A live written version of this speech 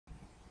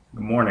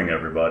Good morning,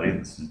 everybody.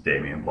 This is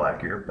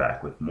Damionblackgear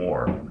back with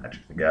more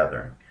Magic the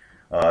Gathering.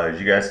 As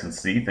you guys can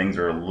see, things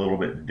are a little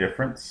bit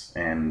different,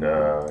 and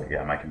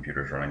yeah, my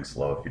computer's running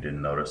slow if you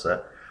didn't notice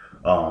that.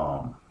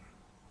 Um,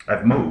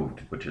 I've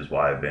moved, which is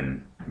why I've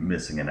been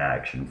missing in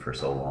action for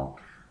so long.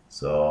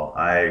 So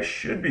I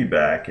should be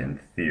back in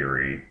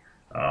theory.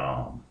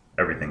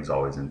 Everything's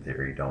always in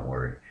theory, don't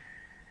worry.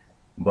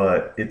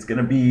 But it's going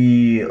to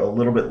be a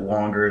little bit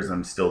longer as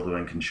I'm still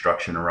doing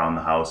construction around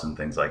the house and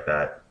things like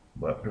that.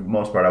 But for the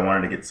most part, I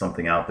wanted to get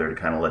something out there to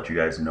kind of let you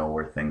guys know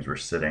where things were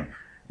sitting.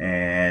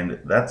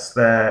 And that's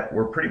that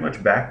we're pretty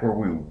much back where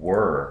we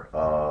were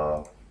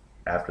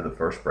after the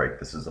first break.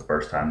 This is the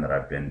first time that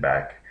I've been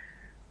back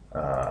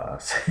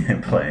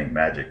playing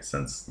Magic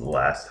since the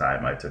last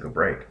time I took a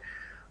break.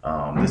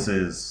 This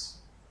is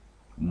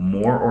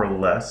more or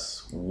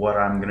less what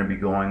I'm going to be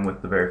going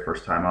with the very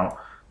first time out.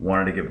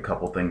 Wanted to give a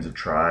couple things a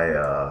try,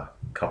 a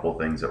couple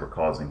things that were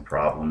causing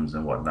problems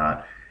and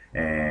whatnot,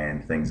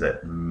 and things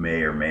that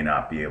may or may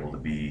not be able to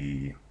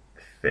be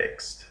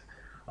fixed.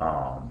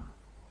 Um,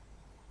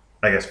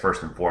 I guess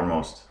first and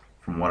foremost,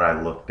 from what I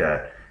looked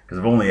at, because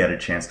I've only had a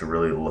chance to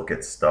really look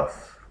at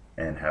stuff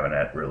and haven't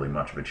had really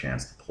much of a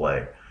chance to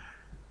play.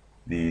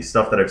 The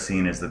stuff that I've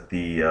seen is that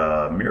the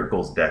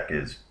Miracles deck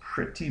is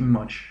pretty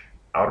much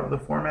out of the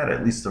format,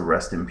 at least the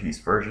Rest in Peace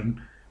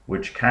version,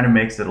 which kind of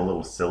makes it a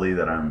little silly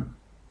that I'm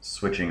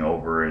switching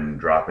over and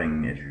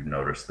dropping, as you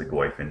notice, the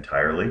Goyf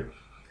entirely.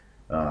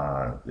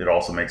 It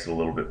also makes it a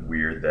little bit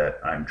weird that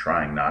I'm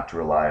trying not to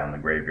rely on the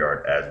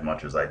graveyard as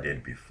much as I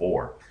did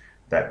before.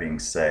 That being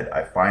said,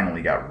 I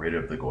finally got rid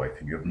of the Goyf,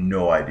 and you have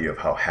no idea of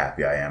how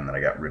happy I am that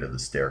I got rid of the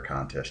Stair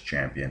Contest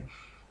champion.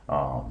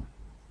 Um,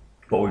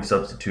 what we've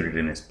substituted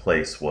in his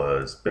place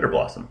was Bitter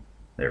Blossom.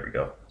 There we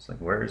go. It's like,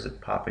 where is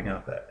it popping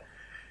up at?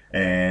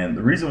 And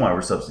the reason why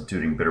we're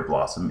substituting Bitter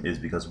Blossom is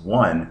because,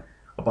 one,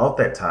 about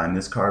that time,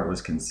 this card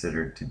was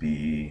considered to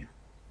be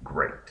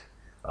great.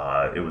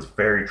 It was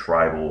very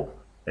tribal,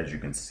 as you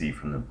can see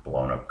from the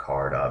blown up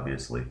card,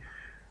 obviously.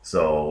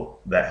 So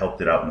that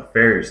helped it out in the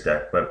Fairies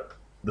deck. But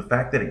the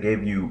fact that it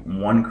gave you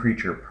one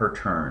creature per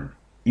turn,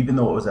 even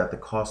though it was at the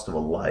cost of a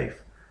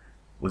life,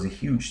 was a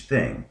huge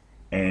thing.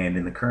 And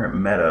in the current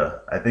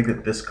meta, I think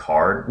that this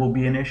card will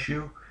be an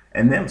issue.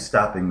 And them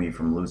stopping me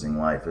from losing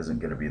life isn't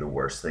going to be the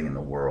worst thing in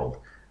the world.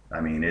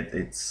 I mean,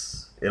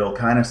 it'll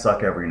kind of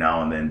suck every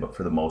now and then, but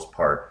for the most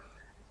part,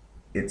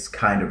 it's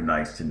kind of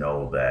nice to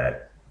know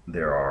that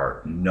there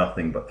are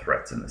nothing but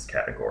threats in this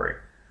category.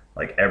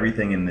 Like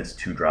everything in this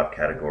two drop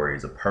category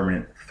is a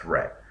permanent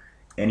threat.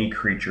 Any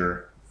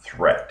creature,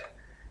 threat.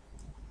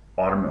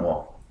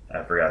 Well,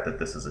 I forgot that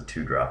this is a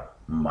two drop.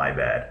 My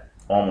bad.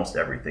 Almost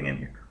everything in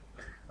here.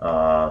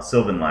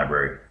 Sylvan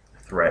Library,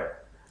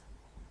 threat.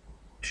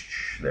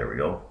 There we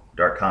go.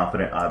 Dark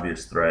Confident,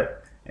 obvious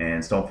threat.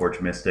 And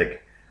Stoneforge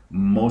Mystic.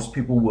 Most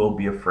people will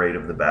be afraid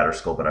of the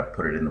Batterskull, but I've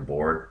put it in the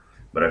board.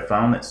 But I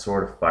found that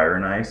Sword of Fire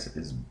and Ice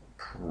is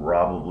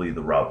probably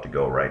the route to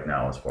go right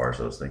now as far as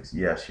those things.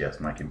 Yes, yes,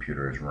 my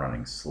computer is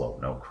running slow.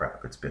 No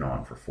crap, it's been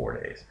on for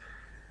 4 days.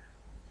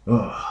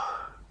 Ugh.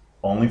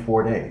 Only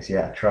 4 days,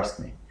 yeah, trust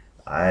me.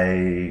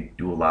 I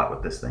do a lot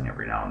with this thing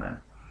every now and then.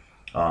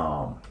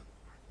 Um,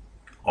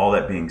 all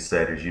that being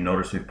said, as you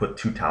notice, we've put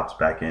two tops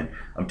back in.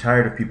 I'm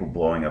tired of people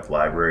blowing up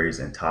libraries,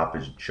 and top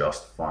is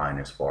just fine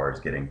as far as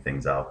getting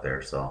things out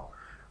there. So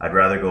I'd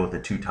rather go with the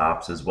two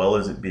tops, as well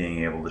as it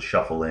being able to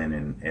shuffle in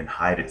and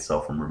hide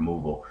itself from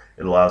removal.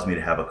 It allows me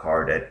to have a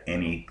card at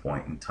any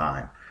point in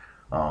time,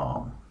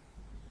 um,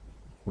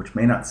 which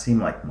may not seem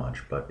like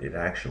much, but it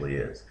actually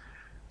is.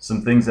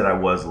 Some things that I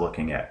was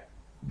looking at: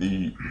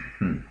 the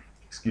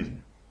excuse me,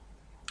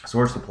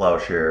 Source of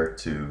Plowshare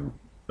to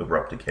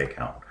Abrupt Decay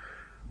count.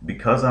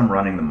 Because I'm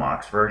running the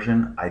Mox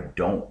version, I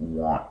don't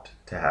want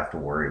to have to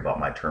worry about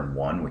my turn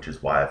one, which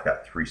is why I've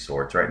got three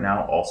swords right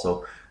now.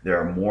 Also, there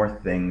are more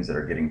things that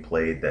are getting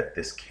played that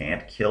this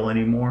can't kill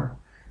anymore,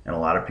 and a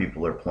lot of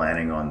people are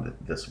planning on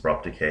this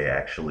Abrupt Decay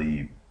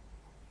actually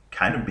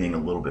kind of being a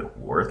little bit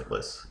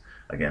worthless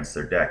against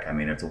their deck. I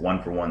mean, it's a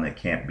one for one that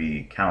can't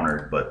be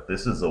countered, but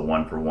this is a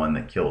one for one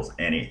that kills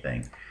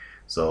anything.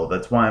 So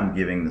that's why I'm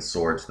giving the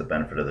swords the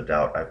benefit of the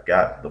doubt. I've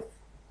got the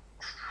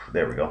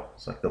there we go.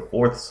 It's like the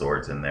fourth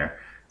sword's in there.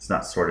 It's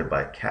not sorted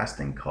by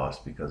casting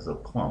cost because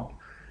of clump.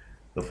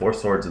 The four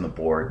swords in the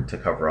board to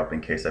cover up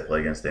in case I play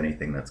against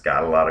anything that's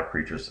got a lot of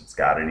creatures, that's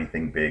got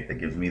anything big, that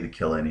gives me the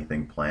kill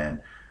anything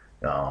plan.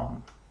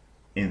 Um,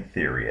 in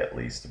theory, at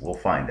least. We'll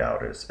find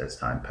out as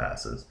time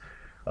passes.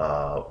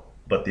 Uh,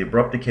 but the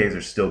abrupt decays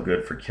are still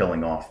good for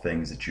killing off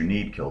things that you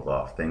need killed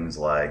off. Things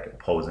like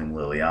opposing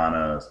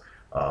Lilianas,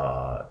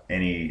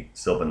 any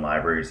Sylvan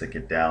libraries that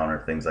get down or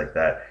things like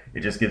that.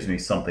 It just gives me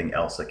something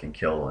else that can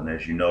kill. And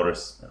as you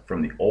notice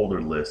from the older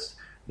list,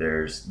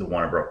 there's the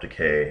one abrupt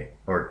decay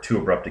or two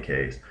abrupt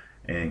decays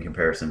in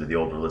comparison to the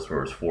older list where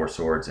it was four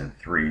swords and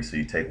three. So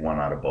you take one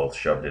out of both,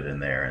 shoved it in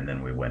there, and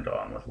then we went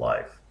on with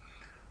life.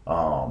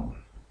 Um,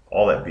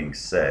 all that being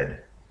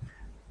said,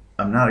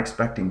 I'm not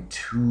expecting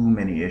too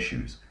many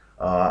issues.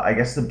 I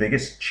guess the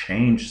biggest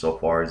change so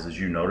far is, as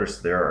you notice,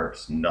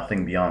 there's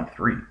nothing beyond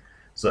three.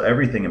 So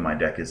everything in my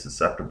deck is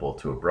susceptible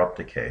to abrupt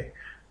decay.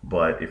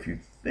 But if you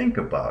think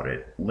about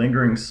it,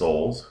 Lingering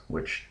Souls,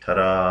 which,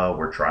 ta-da,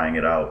 we're trying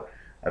it out.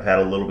 I've had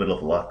a little bit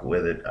of luck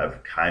with it.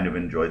 I've kind of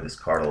enjoyed this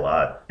card a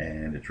lot,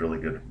 and it's really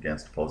good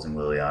against opposing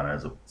Liliana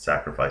as a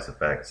sacrifice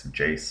effects.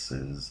 Jace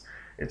is,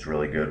 it's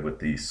really good with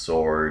these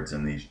swords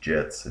and these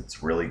jits.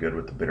 It's really good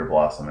with the Bitter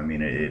Blossom. I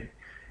mean,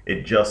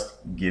 it just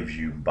gives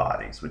you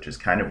bodies, which is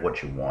kind of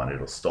what you want.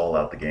 It'll stall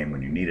out the game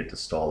when you need it to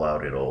stall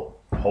out. It'll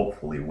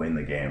hopefully win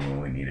the game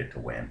when we need it to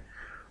win,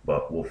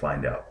 but we'll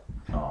find out.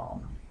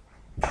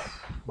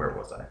 Where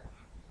was I?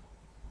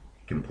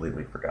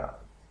 Completely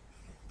forgot.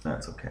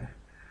 That's okay.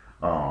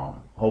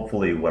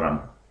 Hopefully what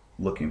I'm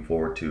looking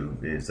forward to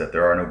is that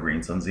there are no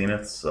Green Sun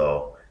Zeniths,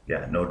 so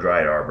yeah, no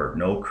Dryad Arbor,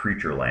 no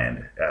creature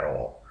land at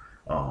all.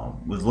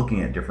 Was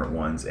looking at different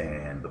ones,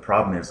 and the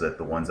problem is that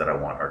the ones that I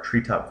want are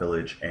Treetop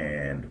Village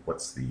and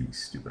what's the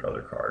stupid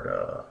other card?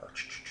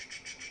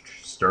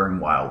 Stirring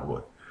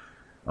Wildwood.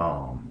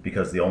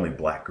 Because the only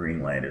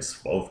black-green land is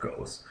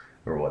Svovkos,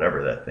 or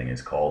whatever that thing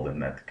is called,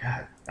 and that,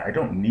 God, I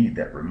don't need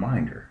that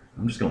reminder.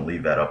 I'm just going to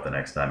leave that up the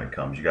next time it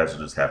comes. You guys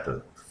will just have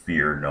to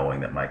fear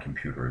knowing that my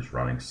computer is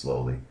running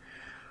slowly.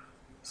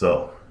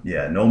 So,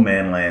 yeah, no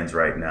manlands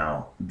right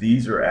now.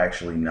 These are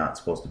actually not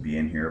supposed to be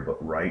in here,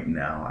 but right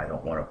now I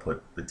don't want to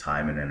put the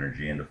time and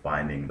energy into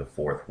finding the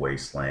fourth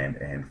wasteland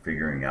and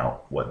figuring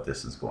out what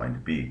this is going to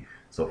be.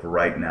 So for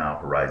right now,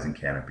 Horizon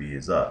Canopy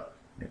is up.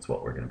 It's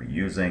what we're going to be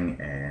using,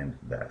 and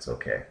that's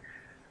okay.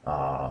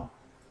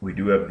 We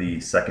do have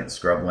the second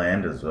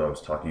Scrubland, as I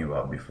was talking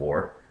about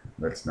before.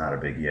 That's not a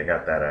biggie. I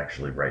got that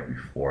actually right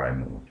before I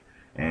moved.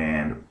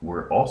 And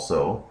we're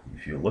also,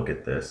 if you look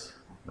at this,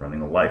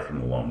 running a Life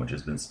from the Loam, which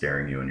has been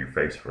staring you in your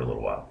face for a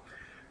little while.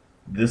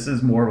 This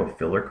is more of a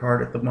filler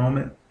card at the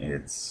moment.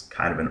 It's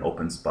kind of an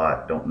open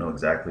spot. Don't know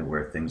exactly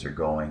where things are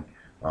going.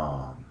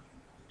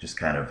 Just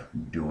kind of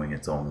doing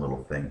its own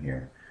little thing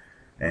here.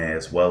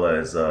 As well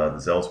as the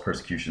Zealous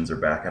Persecutions are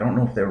back. I don't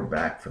know if they were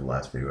back for the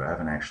last video. I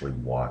haven't actually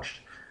watched.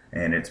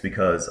 And it's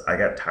because I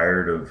got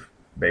tired of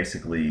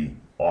basically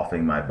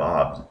offing my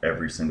bobs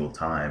every single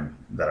time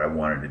that I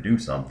wanted to do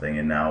something,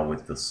 and now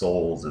with the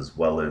souls as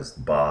well as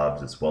the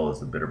bobs as well as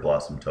the Bitter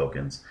Blossom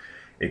tokens,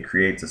 it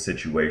creates a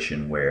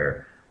situation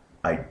where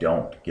I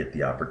don't get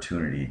the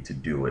opportunity to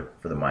do it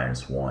for the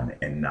 -1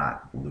 and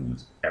not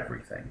lose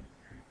everything,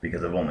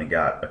 because I've only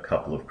got a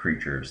couple of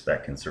creatures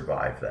that can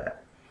survive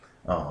that.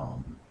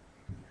 Well,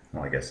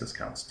 I guess this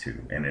counts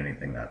too, and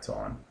anything that's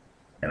on,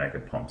 and I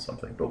could pump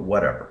something, but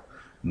whatever,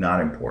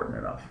 not important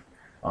enough.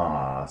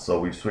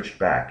 So we've switched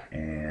back,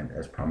 and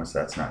as promised,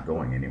 that's not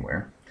going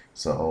anywhere.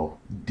 So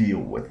deal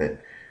with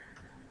it.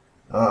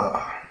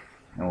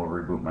 And we'll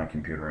reboot my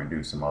computer and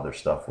do some other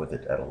stuff with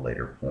it at a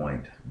later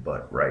point.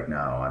 But right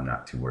now, I'm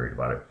not too worried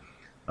about it.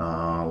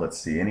 Let's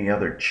see, any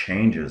other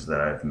changes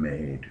that I've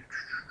made?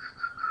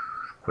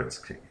 Quit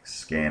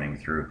scanning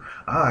through.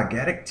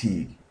 Gaddock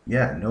Teague.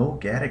 Yeah, no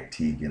Gaddock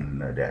Teague in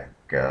the deck.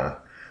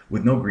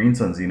 With no Green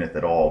Sun Zenith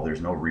at all,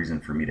 there's no reason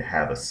for me to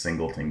have a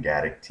singleton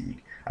Gaddock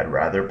Teague. I'd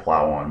rather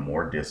plow on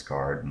more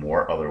discard,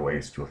 more other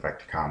ways to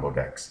affect combo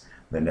decks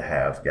than to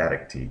have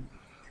Gaddock Teague.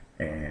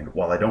 And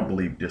while I don't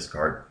believe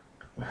discard,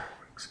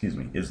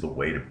 is the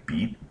way to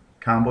beat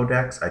combo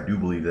decks, I do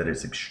believe that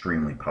it's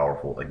extremely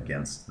powerful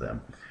against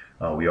them.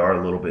 We are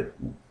a little bit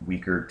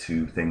weaker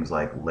to things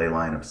like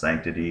Leyline of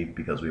Sanctity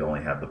because we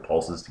only have the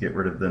pulses to get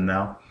rid of them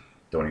now.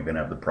 Don't even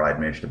have the Pride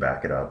Mage to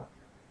back it up.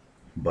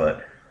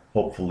 But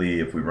hopefully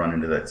if we run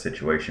into that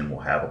situation, we'll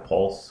have a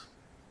pulse.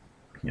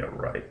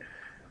 Right.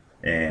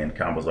 And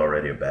combo's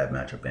already a bad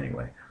matchup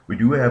anyway. We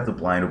do have the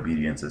Blind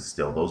Obediences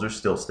still. Those are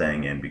still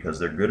staying in because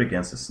they're good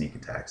against the sneak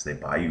attacks. They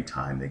buy you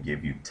time, they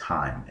give you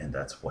time, and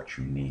that's what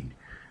you need.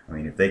 I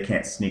mean, if they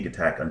can't sneak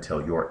attack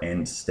until your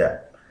end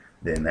step,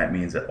 then that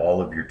means that all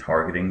of your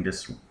targeting,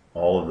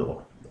 all of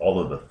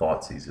the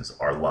Thoughtseizes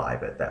are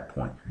live at that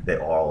point. They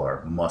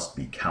all must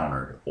be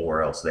countered,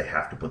 or else they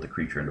have to put the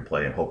creature into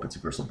play and hope it's a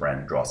Gristlebrand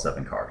and draw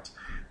 7 cards.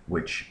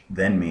 Which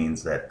then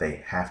means that they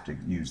have to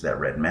use that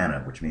red mana,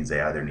 which means they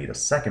either need a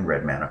second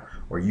red mana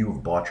or you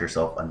have bought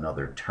yourself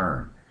another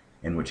turn,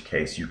 in which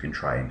case you can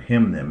try and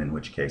hymn them, in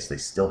which case they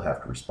still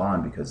have to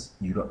respond because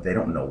they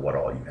don't know what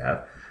all you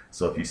have.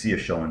 So if you see a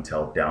show and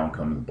tell, down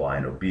comes the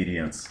Blind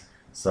Obedience,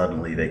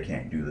 suddenly they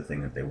can't do the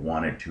thing that they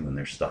wanted to and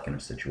they're stuck in a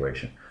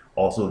situation.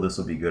 Also, this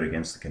will be good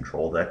against the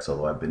control decks,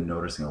 although I've been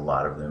noticing a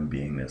lot of them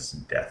being this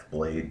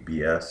Deathblade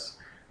BS.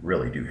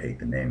 Really do hate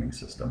the naming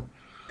system.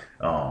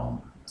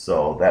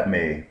 So that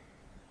may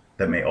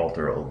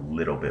alter a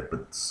little bit,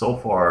 but so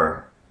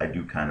far I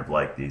do kind of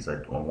like these. I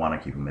want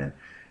to keep them in.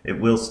 It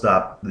will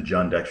stop the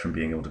Jund decks from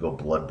being able to go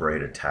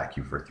Bloodbraid, attack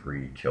you for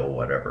 3, kill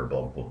whatever,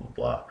 blah blah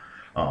blah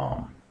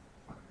blah.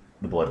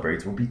 The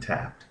Bloodbraids will be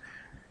tapped.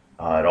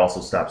 It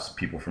also stops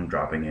people from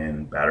dropping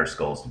in Batter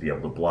Skulls to be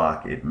able to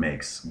block. It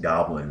makes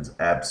goblins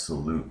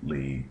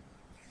absolutely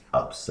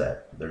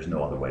upset. There's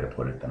no other way to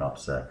put it than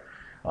upset.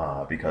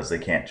 Because they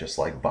can't just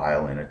like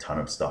vial in a ton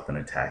of stuff and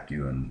attack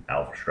you and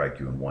alpha strike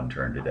you in 1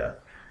 turn to death.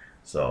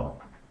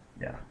 So,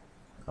 yeah.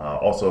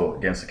 Also,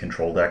 against the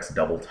control decks,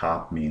 double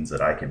top means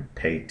that I can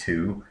pay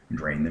 2 and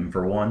drain them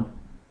for 1.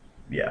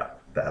 Yeah,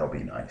 that'll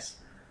be nice.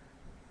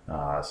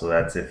 So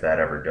that's if that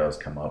ever does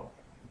come up,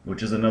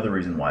 which is another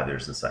reason why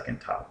there's the second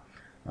top.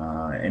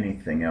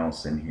 Anything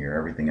else in here?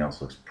 Everything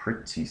else looks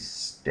pretty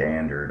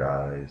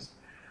standardized.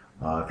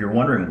 If you're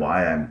wondering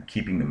why I'm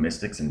keeping the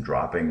Mystics and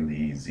dropping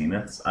the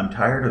Zeniths, I'm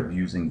tired of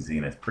using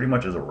Zenith pretty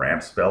much as a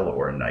ramp spell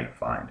or a night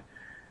find.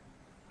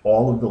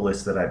 All of the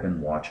lists that I've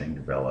been watching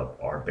develop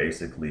are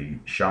basically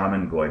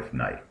Shaman, Goyf,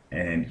 Knight.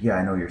 And yeah,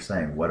 I know you're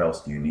saying, what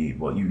else do you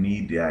need? Well, you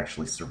need to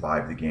actually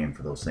survive the game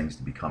for those things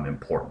to become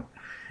important.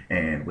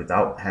 And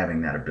without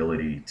having that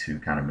ability to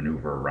kind of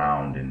maneuver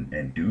around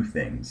and do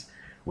things,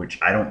 which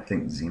I don't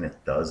think Zenith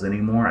does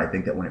anymore. I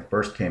think that when it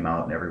first came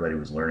out and everybody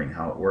was learning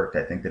how it worked,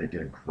 I think that it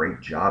did a great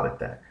job at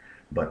that.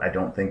 But I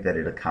don't think that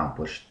it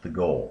accomplished the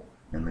goal.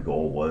 And the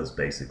goal was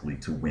basically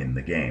to win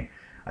the game.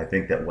 I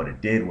think that what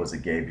it did was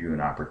it gave you an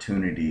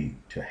opportunity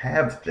to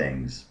have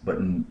things, but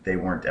they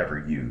weren't ever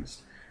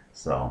used.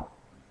 So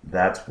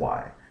that's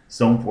why.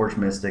 Stoneforge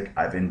Mystic,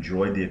 I've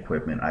enjoyed the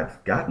equipment.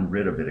 I've gotten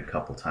rid of it a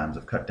couple times.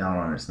 I've cut down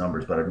on its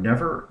numbers, but I've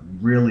never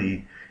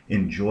really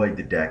enjoyed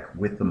the deck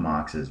with the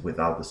Moxes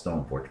without the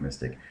Stoneforge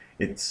Mystic.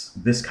 It's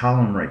this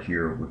column right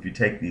here. If you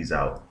take these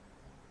out,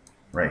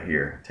 right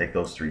here, take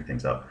those 3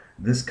 things out.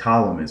 This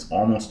column is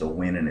almost a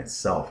win in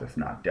itself if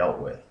not dealt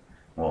with.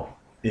 Well,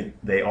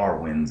 they are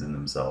wins in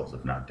themselves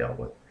if not dealt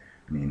with.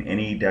 I mean,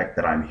 any deck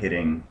that I'm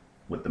hitting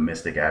with the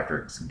Mystic after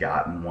it's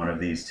gotten one of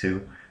these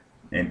 2,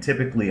 and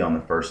typically on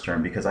the first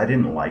turn, because I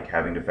didn't like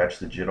having to fetch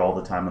the Jit all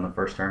the time on the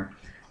first turn,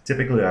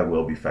 typically I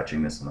will be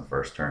fetching this on the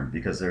first turn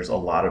because there's a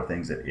lot of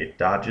things that it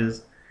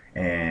dodges,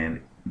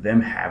 and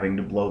them having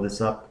to blow this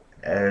up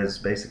as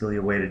basically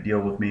a way to deal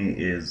with me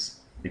is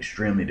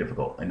extremely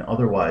difficult. And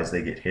otherwise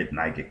they get hit and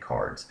I get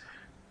cards.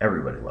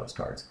 Everybody loves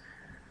cards.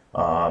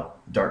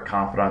 Dark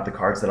Confidant, the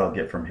cards that I'll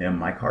get from him,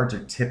 my cards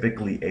are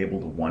typically able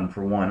to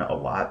 1-for-1 a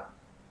lot.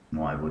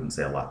 Well, I wouldn't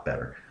say a lot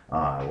better.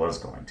 I was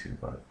going to,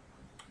 but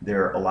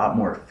they're a lot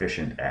more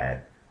efficient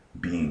at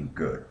being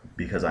good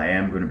because I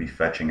am going to be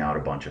fetching out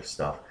a bunch of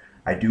stuff.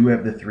 I do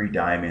have the 3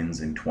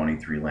 diamonds and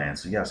 23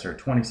 lands, so yes, there are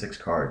 26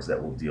 cards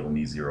that will deal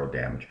me 0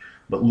 damage.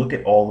 But look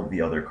at all of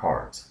the other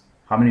cards.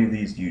 How many of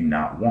these do you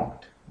not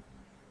want?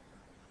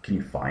 Can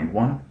you find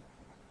one?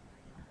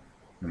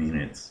 I mean,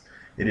 it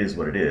is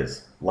what it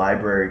is.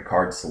 Library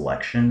card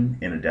selection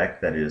in a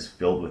deck that is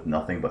filled with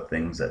nothing but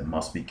things that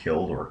must be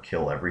killed or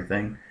kill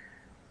everything.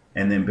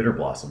 And then Bitter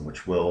Blossom,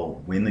 which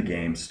will win the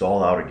game,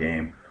 stall out a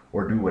game,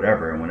 or do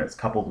whatever. And when it's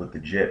coupled with the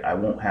Jit, I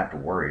won't have to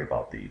worry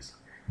about these.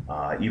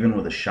 Even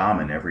with a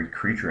Shaman, every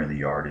creature in the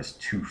yard is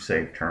 2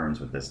 safe turns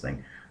with this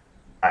thing.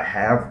 I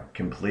have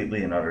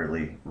completely and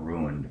utterly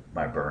ruined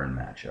my burn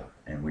matchup,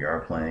 and we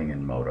are playing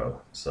in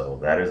Moto, so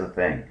that is a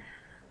thing.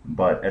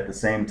 But at the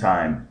same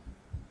time,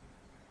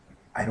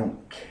 I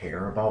don't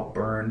care about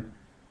burn.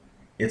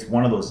 It's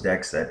one of those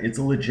decks that it's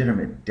a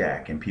legitimate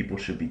deck, and people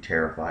should be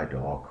terrified to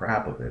all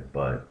crap of it,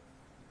 but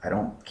I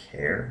don't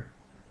care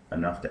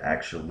enough to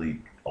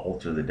actually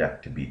alter the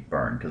deck to beat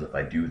burn, because if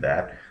I do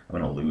that, I'm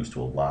going to lose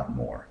to a lot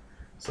more.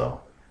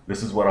 So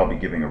this is what I'll be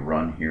giving a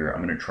run here.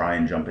 I'm going to try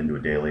and jump into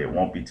a daily. It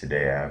won't be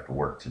today. I have to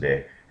work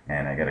today,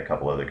 and I got a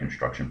couple other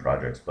construction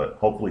projects, but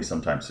hopefully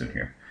sometime soon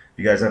here. If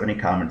you guys have any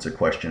comments or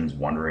questions,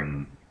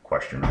 wondering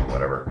question or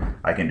whatever,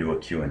 I can do a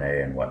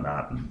Q&A and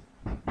whatnot and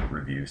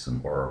review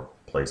some or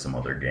play some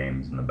other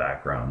games in the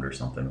background or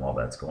something while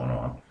that's going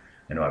on.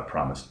 I know I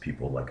promised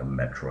people like a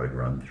Metroid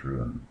run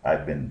through, and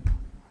I've been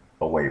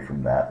away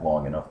from that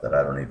long enough that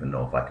I don't even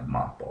know if I could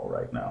mockball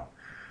right now.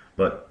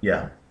 But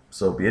yeah,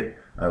 so be it.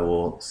 I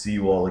will see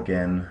you all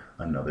again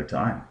another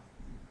time.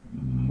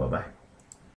 Bye-bye.